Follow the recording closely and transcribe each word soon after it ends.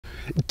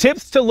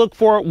Tips to look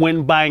for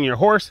when buying your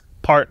horse,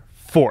 part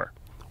 4.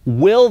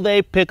 Will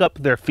they pick up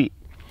their feet?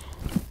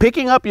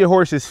 Picking up your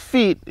horse's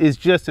feet is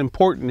just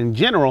important in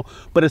general,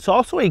 but it's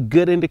also a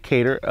good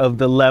indicator of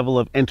the level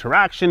of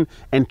interaction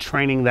and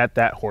training that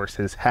that horse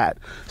has had.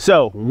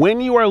 So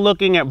when you are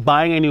looking at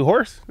buying a new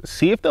horse,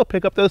 see if they'll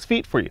pick up those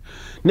feet for you.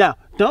 Now,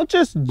 don't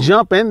just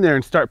jump in there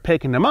and start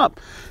picking them up.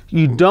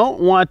 You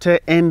don't want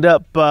to end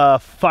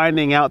up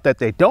finding out that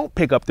they don't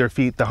pick up their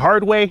feet the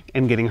hard way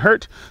and getting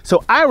hurt.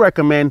 So I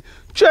recommend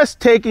just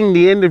taking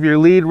the end of your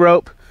lead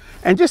rope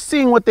and just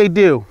seeing what they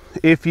do.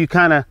 If you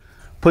kind of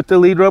put the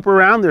lead rope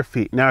around their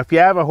feet. Now, if you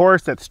have a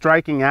horse that's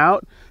striking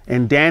out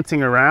and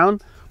dancing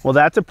around, well,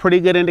 that's a pretty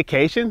good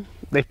indication.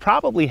 They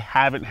probably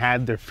haven't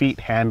had their feet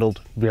handled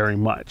very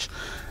much.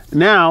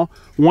 Now,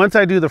 once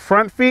I do the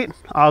front feet,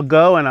 I'll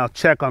go and I'll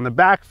check on the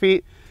back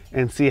feet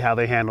and see how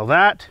they handle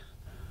that.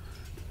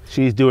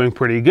 She's doing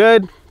pretty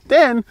good.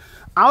 Then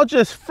I'll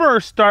just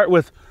first start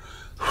with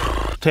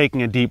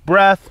taking a deep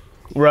breath,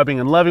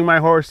 rubbing and loving my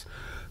horse,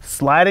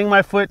 sliding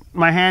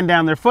my hand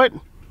down their foot,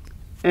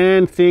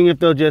 and seeing if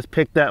they'll just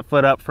pick that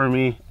foot up for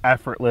me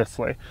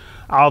effortlessly.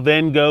 I'll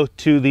then go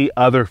to the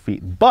other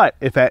feet. But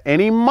if at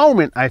any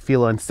moment I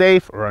feel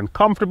unsafe or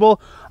uncomfortable,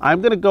 I'm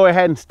gonna go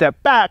ahead and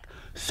step back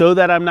so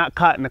that I'm not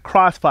caught in a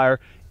crossfire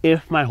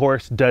if my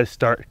horse does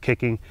start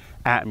kicking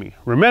at me.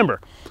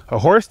 Remember, a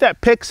horse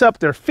that picks up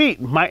their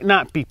feet might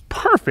not be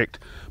perfect,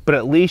 but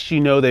at least you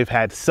know they've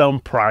had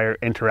some prior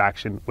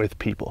interaction with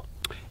people.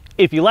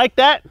 If you like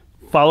that,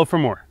 follow for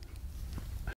more.